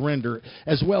levels of surrender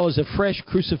as well as a fresh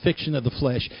crucifixion of the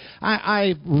flesh.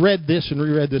 I read this and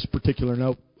reread this particular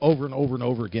note over and over and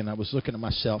over again. I was looking at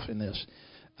myself in this.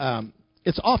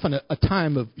 It's often a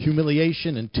time of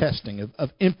humiliation and testing, of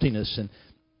emptiness and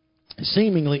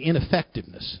seemingly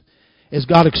ineffectiveness. As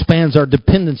God expands our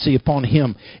dependency upon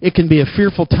Him, it can be a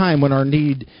fearful time when our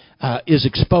need is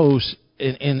exposed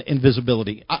in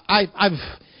invisibility. I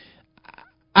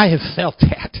have felt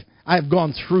that. I have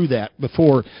gone through that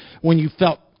before when you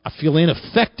felt, I feel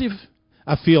ineffective.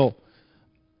 I feel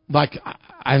like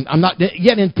I'm not,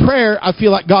 yet in prayer, I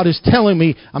feel like God is telling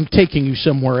me, I'm taking you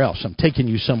somewhere else. I'm taking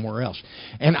you somewhere else.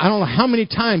 And I don't know how many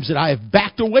times that I have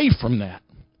backed away from that.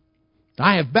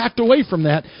 I have backed away from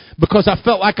that because I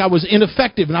felt like I was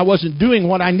ineffective and I wasn't doing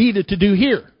what I needed to do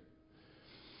here.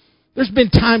 There's been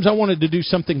times I wanted to do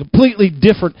something completely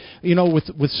different,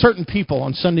 with certain people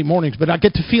on Sunday mornings, but I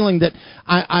get the feeling that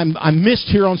I'm missed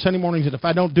here on Sunday mornings, and if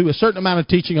I don't do a certain amount of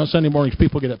teaching on Sunday mornings,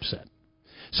 people get upset.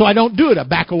 So I don't do it. I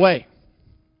back away.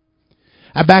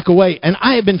 I back away. And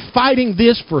I have been fighting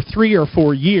this for 3 or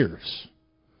 4 years.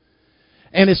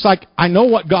 And it's like, I know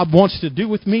what God wants to do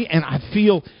with me, and I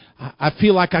feel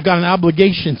like I got an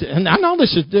obligation to, and I know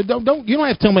this is, you don't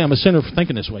have to tell me I'm a sinner for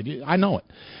thinking this way. I know it.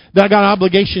 That I got an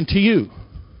obligation to you.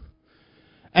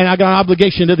 And I got an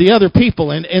obligation to the other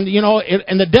people. And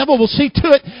the devil will see to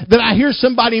it that I hear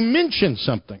somebody mention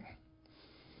something.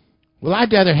 Well,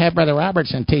 I'd rather have Brother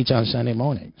Robertson teach on Sunday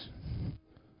mornings.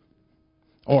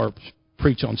 Or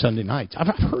preach on Sunday nights. I've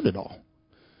heard it all.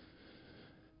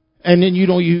 And then,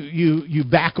 you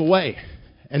back away.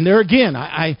 And there again,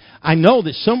 I know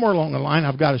that somewhere along the line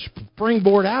I've got to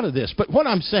springboard out of this. But what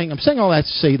I'm saying all that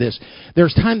to say this.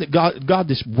 There's time that God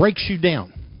just breaks you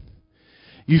down.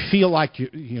 You feel like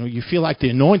you feel like the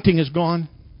anointing is gone.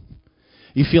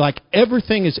 You feel like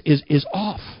everything is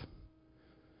off.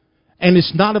 And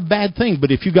it's not a bad thing,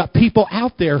 but if you got people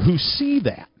out there who see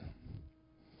that,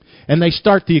 and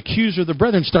the accuser of the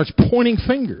brethren starts pointing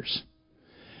fingers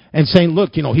and saying,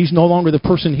 look, he's no longer the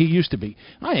person he used to be.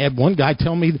 I had one guy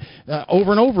tell me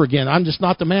over and over again, I'm just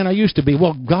not the man I used to be.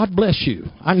 Well, God bless you.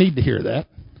 I need to hear that.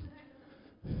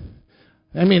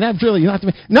 I mean, that's really not the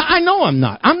man. No, I know I'm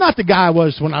not. I'm not the guy I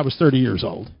was when I was 30 years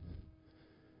old.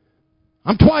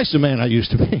 I'm twice the man I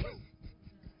used to be.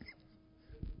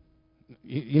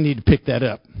 You need to pick that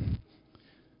up.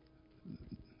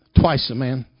 Twice the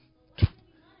man.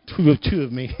 Two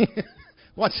of me.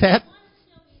 What's that?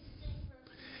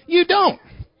 You don't.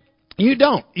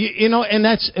 And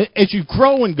that's as you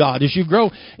grow in God, and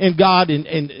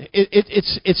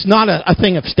it's not a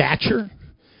thing of stature.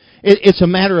 It's a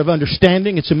matter of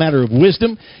understanding. It's a matter of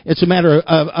wisdom. It's a matter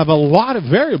of a lot of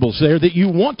variables there that you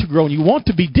want to grow and you want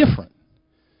to be different.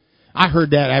 I heard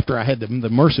that after I had the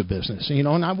MRSA business,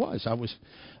 and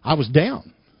I was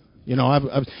down.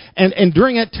 And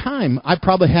during that time, I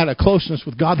probably had a closeness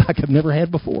with God like I've never had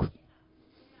before.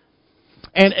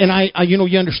 And I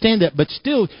you understand that, but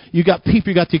still, you got people,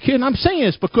 you got the kid. And I'm saying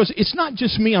this because it's not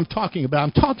just me I'm talking about.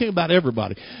 I'm talking about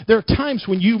everybody. There are times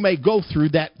when you may go through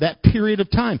that period of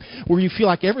time where you feel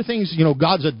like everything's,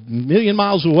 God's a million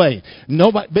miles away.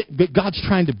 But God's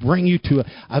trying to bring you to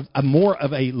a more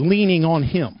of a leaning on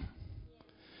Him.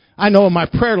 I know in my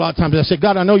prayer a lot of times I say,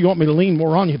 God, I know you want me to lean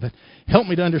more on you, but help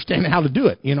me to understand how to do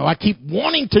it. I keep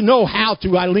wanting to know how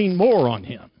I lean more on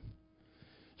Him.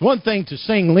 It's one thing to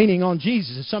sing leaning on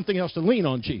Jesus. It's something else to lean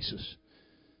on Jesus.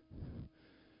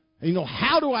 And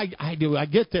how do I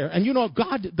get there? And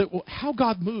how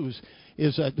God moves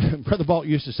is, Brother Balt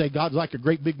used to say, God's like a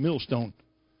great big millstone.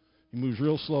 He moves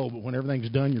real slow, but when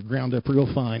everything's done, you're ground up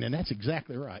real fine. And that's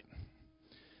exactly right.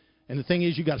 And the thing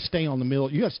is, you got to stay on the mill.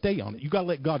 You got to stay on it. You got to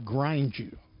let God grind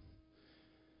you.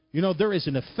 There is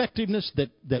an effectiveness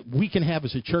that we can have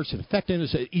as a church, an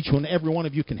effectiveness that each and every one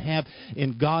of you can have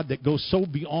in God that goes so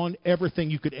beyond everything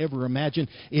you could ever imagine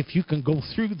if you can go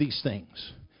through these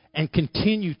things and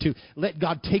continue to let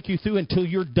God take you through until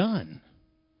you're done.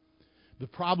 The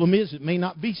problem is it may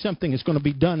not be something that's going to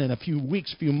be done in a few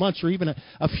weeks, few months, or even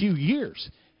a few years.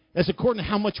 That's according to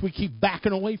how much we keep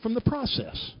backing away from the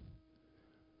process.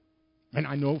 And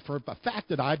I know for a fact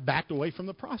that I backed away from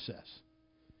the process.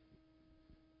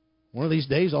 One of these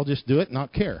days, I'll just do it and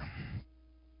not care.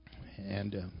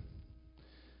 And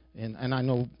I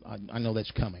know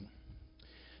that's coming.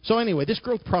 So anyway, this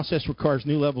growth process requires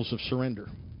new levels of surrender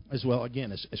as well.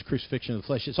 Again, as crucifixion of the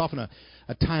flesh, it's often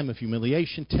a time of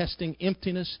humiliation, testing,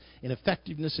 emptiness,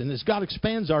 ineffectiveness. And as God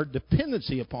expands our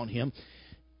dependency upon Him,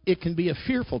 it can be a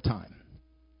fearful time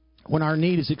when our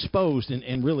need is exposed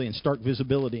and really in stark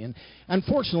visibility. And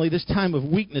unfortunately, this time of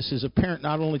weakness is apparent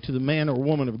not only to the man or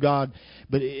woman of God,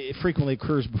 but it frequently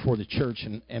occurs before the church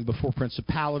and before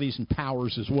principalities and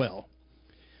powers as well.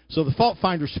 So the fault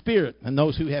finder spirit and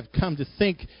those who have come to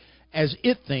think as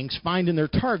it thinks find in their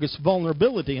targets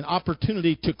vulnerability and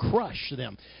opportunity to crush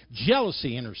them.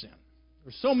 Jealousy enters in.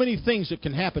 There's so many things that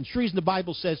can happen. It's the reason the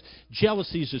Bible says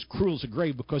jealousy is as cruel as a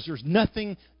grave, because there's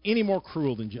nothing any more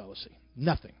cruel than jealousy.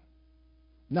 Nothing.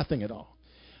 Nothing at all.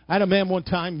 I had a man one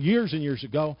time, years and years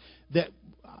ago, that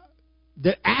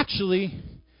actually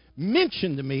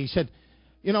mentioned to me, he said,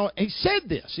 he said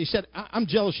this. He said, I'm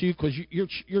jealous of you because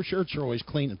your shirts are always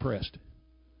clean and pressed.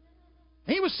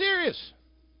 And he was serious.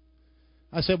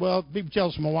 I said, well, be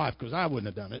jealous of my wife because I wouldn't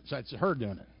have done it. So it's her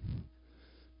doing it.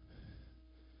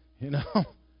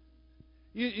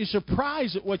 You're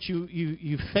surprised at what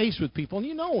you face with people, and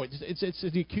it's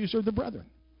the accuser of the brethren.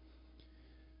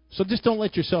 So just don't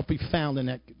let yourself be found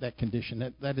in that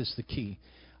condition. That is the key.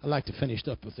 I'd like to finish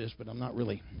up with this, but I'm not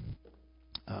really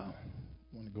want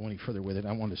to go any further with it.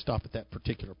 I want to stop at that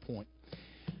particular point.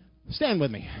 Stand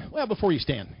with me. Well, before you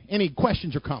stand, any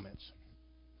questions or comments?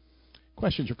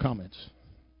 Questions or comments?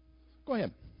 Go ahead.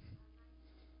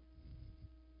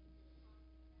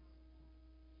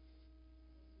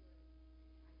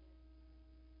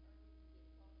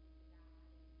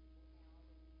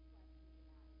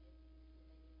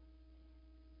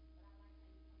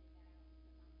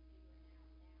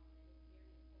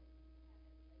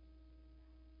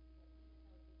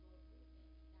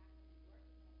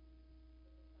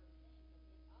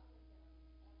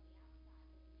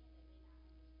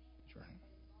 Sure.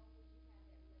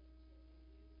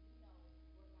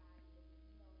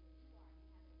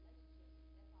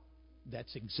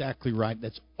 That's exactly right.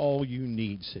 That's all you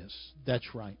need, sis.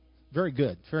 That's right. Very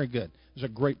good. Very good. It's a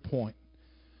great point.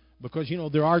 Because,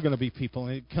 there are going to be people,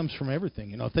 and it comes from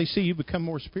everything. If they see you become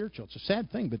more spiritual, it's a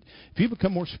sad thing, but if you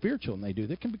become more spiritual than they do,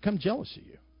 they can become jealous of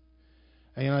you.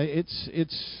 And,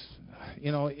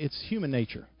 it's human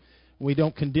nature. We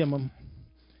don't condemn them,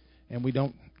 and we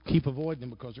don't keep avoiding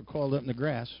them because they're coiled up in the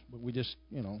grass, but we just,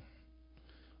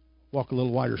 walk a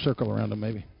little wider circle around them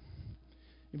maybe.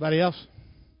 Anybody else?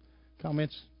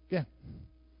 Comments? Yeah.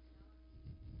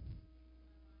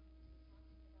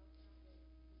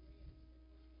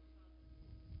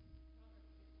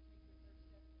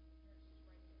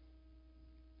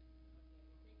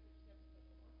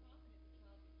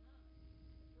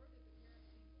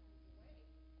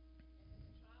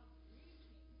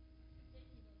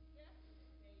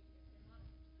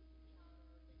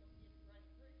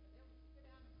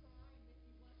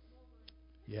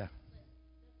 Yeah.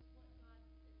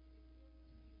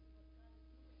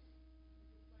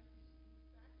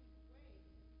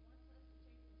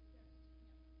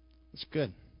 It's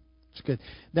good. It's good.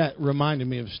 That reminded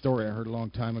me of a story I heard a long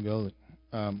time ago.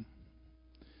 That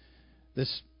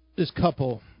this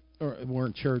couple were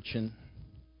in church, and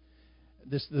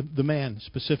the man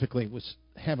specifically was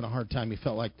having a hard time. He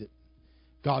felt like that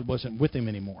God wasn't with him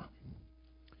anymore.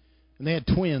 And they had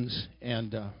twins,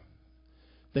 and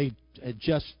they had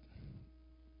just,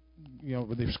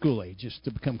 they're school age, just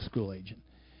to become school age,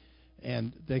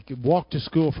 and they could walk to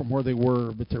school from where they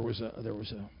were, but there was a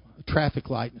traffic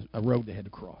light, a road they had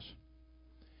to cross.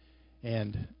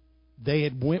 And they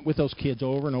had went with those kids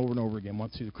over and over and over again,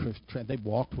 went through the they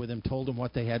walked with them, told them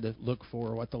what they had to look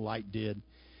for, what the light did.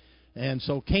 And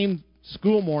so came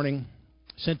school morning,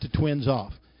 sent the twins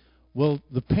off. Well,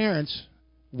 the parents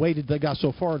waited, they got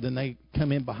so far, then they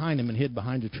come in behind them and hid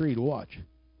behind a tree to watch.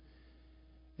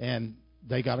 And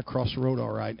they got across the road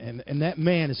all right. And that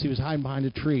man, as he was hiding behind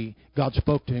a tree, God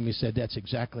spoke to him. He said, "That's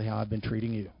exactly how I've been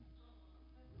treating you."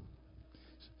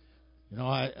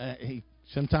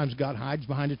 Sometimes God hides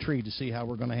behind a tree to see how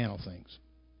we're going to handle things.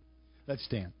 Let's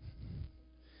stand.